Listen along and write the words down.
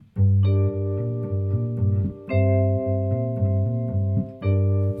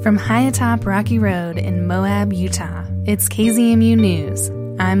From high atop Rocky Road in Moab, Utah, it's KZMU News.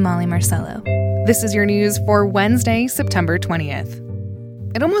 I'm Molly Marcello. This is your news for Wednesday, September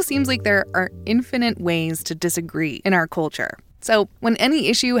 20th. It almost seems like there are infinite ways to disagree in our culture. So when any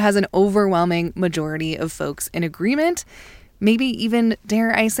issue has an overwhelming majority of folks in agreement, maybe even,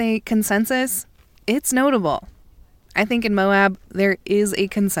 dare I say, consensus, it's notable. I think in Moab, there is a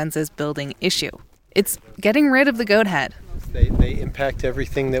consensus-building issue. It's getting rid of the goat head. They impact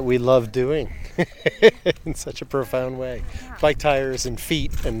everything that we love doing in such a profound way. Bike tires and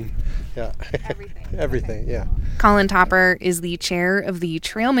feet and everything, yeah. Colin Topper is the chair of the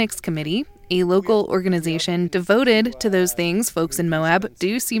Trail Mix Committee, a local organization devoted to those things folks in Moab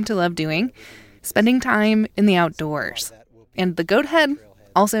do seem to love doing, spending time in the outdoors. And the goat head,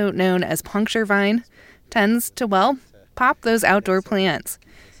 also known as puncture vine, tends to, well, pop those outdoor plants.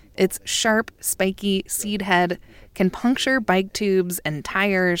 Its sharp, spiky seed head can puncture bike tubes and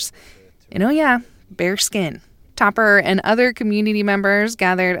tires, and bare skin. Topper and other community members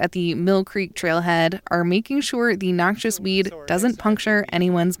gathered at the Mill Creek Trailhead are making sure the noxious weed doesn't puncture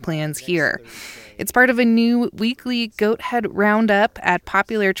anyone's plans here. It's part of a new weekly goat head roundup at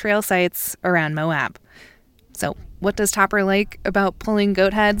popular trail sites around Moab. So, what does Topper like about pulling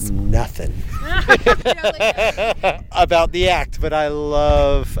goat heads? Nothing. About the act, but I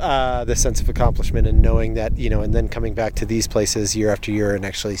love the sense of accomplishment and knowing that, and then coming back to these places year after year and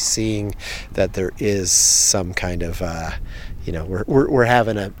actually seeing that there is some kind of, we're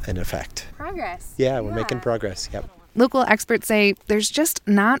having an effect. Progress. Yeah, we're making progress, yep. Local experts say there's just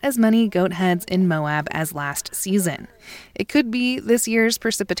not as many goat heads in Moab as last season. It could be this year's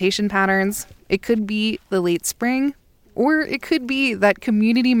precipitation patterns, it could be the late spring, or it could be that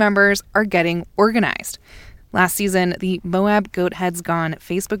community members are getting organized. Last season, the Moab Goat Heads Gone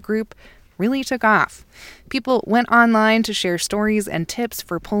Facebook group really took off. People went online to share stories and tips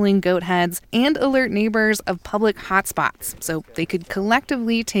for pulling goat heads and alert neighbors of public hotspots so they could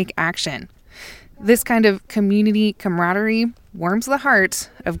collectively take action. This kind of community camaraderie warms the heart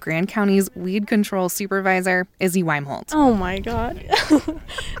of Grand County's weed control supervisor, Izzy Weimholt. Oh my God.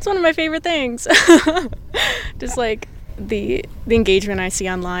 It's one of my favorite things. Just like the engagement I see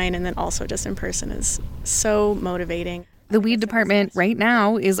online and then also just in person is so motivating. The weed department right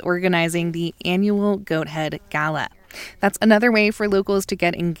now is organizing the annual Goat Head Gala. That's another way for locals to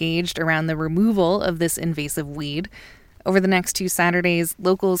get engaged around the removal of this invasive weed. Over the next 2 Saturdays,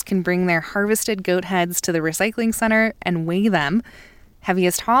 locals can bring their harvested goat heads to the recycling center and weigh them.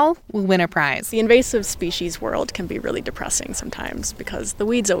 Heaviest haul will win a prize. The invasive species world can be really depressing sometimes because the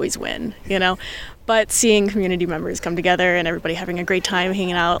weeds always win, But seeing community members come together and everybody having a great time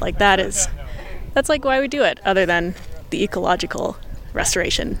hanging out like that's like why we do it, other than the ecological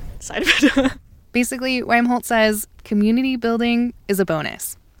restoration side of it. Basically, Weimholt says community building is a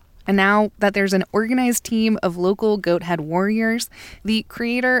bonus. And now that there's an organized team of local goat head warriors, the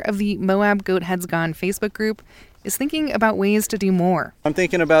creator of the Moab Goat Heads Gone Facebook group is thinking about ways to do more. I'm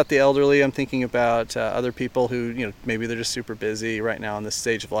thinking about the elderly. I'm thinking about other people who, maybe they're just super busy right now in this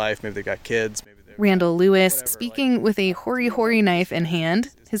stage of life. Maybe they got kids. Randall Lewis, speaking with a hori-hori knife in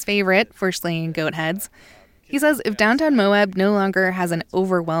hand, his favorite for slaying goat heads. He says if downtown Moab no longer has an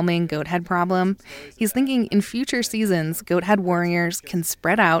overwhelming goat head problem, he's thinking in future seasons, goat head warriors can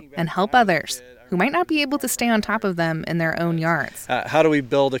spread out and help others who might not be able to stay on top of them in their own yards. How do we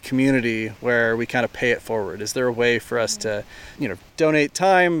build a community where we kind of pay it forward? Is there a way for us to, donate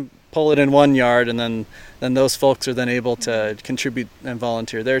time, pull it in one yard, and then those folks are then able to contribute and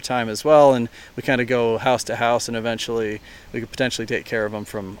volunteer their time as well, and we kind of go house to house, and eventually we could potentially take care of them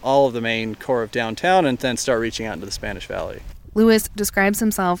from all of the main core of downtown and then start reaching out into the Spanish Valley. Lewis describes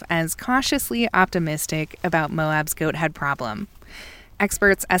himself as cautiously optimistic about Moab's goat head problem.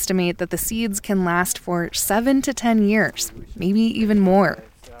 Experts estimate that the seeds can last for 7 to 10 years, maybe even more.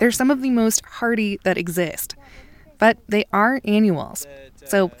 They're some of the most hardy that exist. But they are annuals.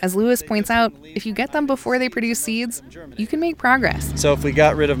 So, as Lewis points out, if you get them before they produce seeds, you can make progress. So if we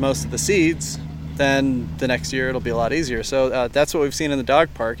got rid of most of the seeds, then the next year it'll be a lot easier. So that's what we've seen in the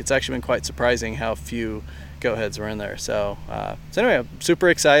dog park. It's actually been quite surprising how few goat heads were in there. So anyway, I'm super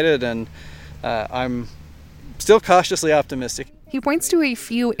excited, and I'm still cautiously optimistic. He points to a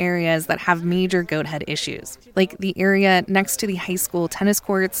few areas that have major goat head issues, like the area next to the high school tennis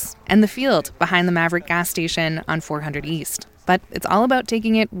courts and the field behind the Maverick gas station on 400 East. But it's all about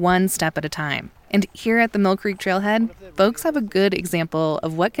taking it one step at a time. And here at the Mill Creek Trailhead, folks have a good example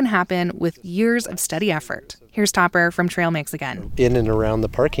of what can happen with years of steady effort. Here's Topper from Trail Mix again. In and around the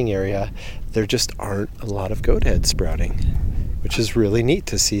parking area, there just aren't a lot of goat heads sprouting. which is really neat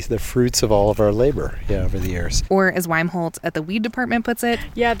to see the fruits of all of our labor over the years. Or as Weimholt at the weed department puts it,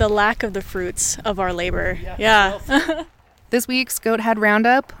 yeah, the lack of the fruits of our labor. Yeah. This week's Goathead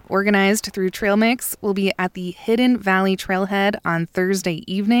Roundup, organized through Trail Mix, will be at the Hidden Valley Trailhead on Thursday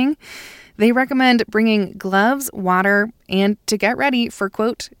evening. They recommend bringing gloves, water, and to get ready for,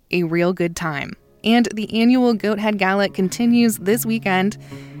 quote, a real good time. And the annual Goathead Gala continues this weekend.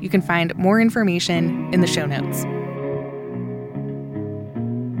 You can find more information in the show notes.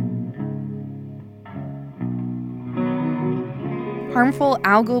 Harmful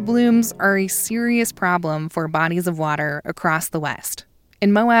algal blooms are a serious problem for bodies of water across the West.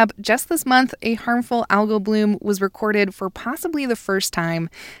 In Moab, just this month, a harmful algal bloom was recorded for possibly the first time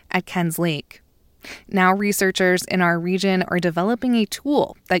at Ken's Lake. Now researchers in our region are developing a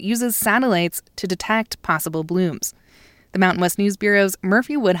tool that uses satellites to detect possible blooms. The Mountain West News Bureau's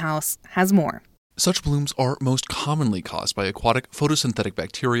Murphy Woodhouse has more. Such blooms are most commonly caused by aquatic photosynthetic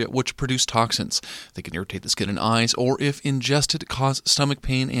bacteria which produce toxins. They can irritate the skin and eyes, or if ingested, cause stomach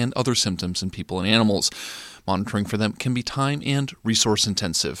pain and other symptoms in people and animals. Monitoring for them can be time and resource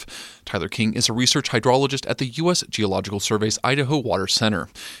intensive. Tyler King is a research hydrologist at the U.S. Geological Survey's Idaho Water Center.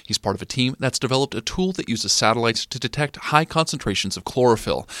 He's part of a team that's developed a tool that uses satellites to detect high concentrations of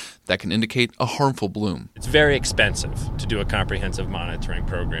chlorophyll that can indicate a harmful bloom. It's very expensive to do a comprehensive monitoring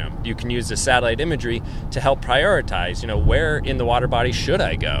program. You can use the satellite imagery to help prioritize, where in the water body should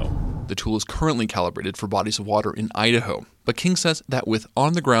I go? The tool is currently calibrated for bodies of water in Idaho, but King says that with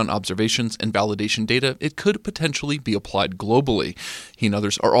on-the-ground observations and validation data, it could potentially be applied globally. He and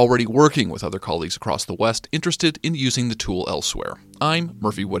others are already working with other colleagues across the West interested in using the tool elsewhere. I'm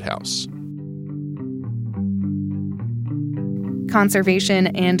Murphy Woodhouse. Conservation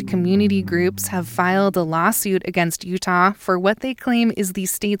and community groups have filed a lawsuit against Utah for what they claim is the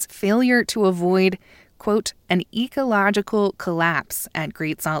state's failure to avoid, quote, an ecological collapse at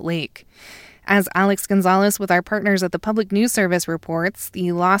Great Salt Lake. As Alex Gonzalez with our partners at the Public News Service reports,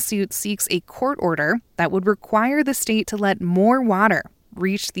 the lawsuit seeks a court order that would require the state to let more water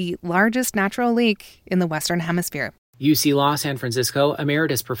reach the largest natural lake in the Western Hemisphere. UC Law San Francisco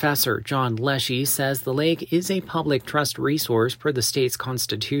Emeritus Professor John Leshy says the lake is a public trust resource per the state's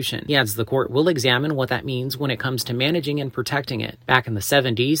constitution. He adds the court will examine what that means when it comes to managing and protecting it. Back in the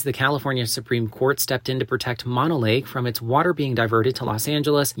 70s, the California Supreme Court stepped in to protect Mono Lake from its water being diverted to Los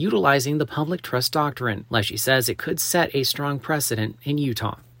Angeles, utilizing the public trust doctrine. Leshy says it could set a strong precedent in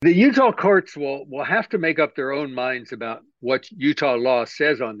Utah. The Utah courts will have to make up their own minds about what Utah law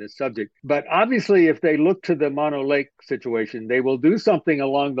says on this subject. But obviously, if they look to the Mono Lake situation, they will do something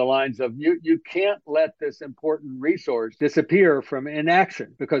along the lines of you can't let this important resource disappear from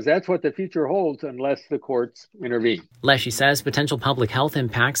inaction, because that's what the future holds unless the courts intervene. Leshy says potential public health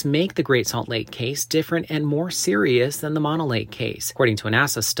impacts make the Great Salt Lake case different and more serious than the Mono Lake case. According to a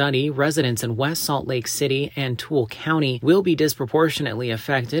NASA study, residents in West Salt Lake City and Toole County will be disproportionately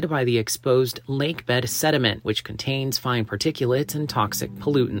affected by the exposed lake bed sediment, which contains fine particulates and toxic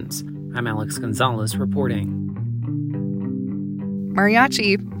pollutants. I'm Alex Gonzalez reporting.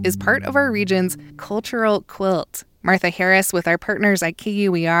 Mariachi is part of our region's cultural quilt. Martha Harris with our partners at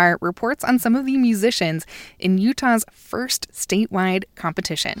KUER reports on some of the musicians in Utah's first statewide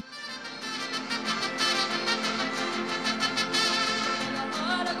competition.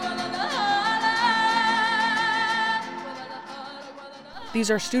 These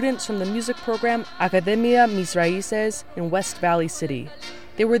are students from the music program Academia Mis Raíces in West Valley City.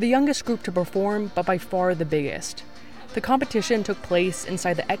 They were the youngest group to perform, but by far the biggest. The competition took place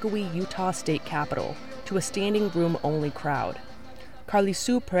inside the echoey Utah State Capitol to a standing room-only crowd. Carly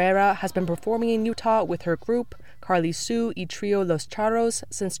Sue Pereira has been performing in Utah with her group, Carly Sue y Trio Los Charros,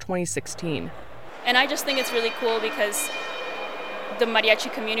 since 2016. And I just think it's really cool because the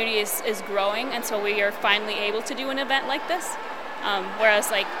mariachi community is growing, and so we are finally able to do an event like this. Whereas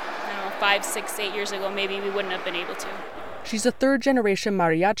 5, 6, 8 years ago, maybe we wouldn't have been able to. She's a third-generation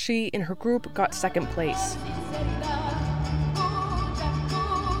mariachi, and her group got second place.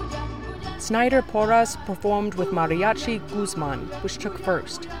 Snyder Porras performed with Mariachi Guzman, which took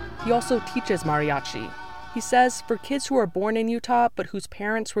first. He also teaches mariachi. He says for kids who are born in Utah but whose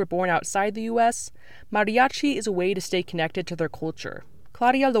parents were born outside the U.S., mariachi is a way to stay connected to their culture.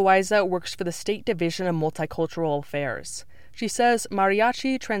 Claudia Loaiza works for the State Division of Multicultural Affairs. She says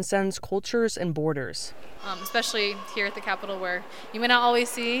mariachi transcends cultures and borders. Especially here at the Capitol, where you may not always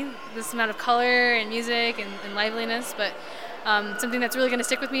see this amount of color and music and liveliness, but something that's really going to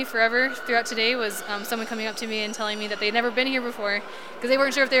stick with me forever throughout today was someone coming up to me and telling me that they'd never been here before because they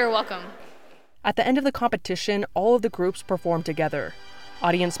weren't sure if they were welcome. At the end of the competition, all of the groups performed together.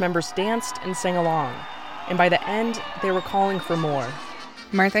 Audience members danced and sang along. and by the end, they were calling for more.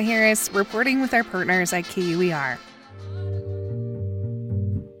 Martha Harris reporting with our partners at KUER.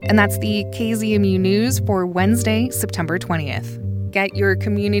 And that's the KZMU News for Wednesday, September 20th. Get your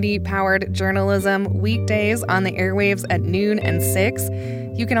community-powered journalism weekdays on the airwaves at noon and 6.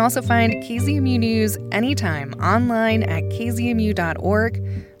 You can also find KZMU News anytime online at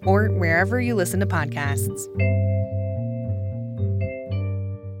kzmu.org or wherever you listen to podcasts.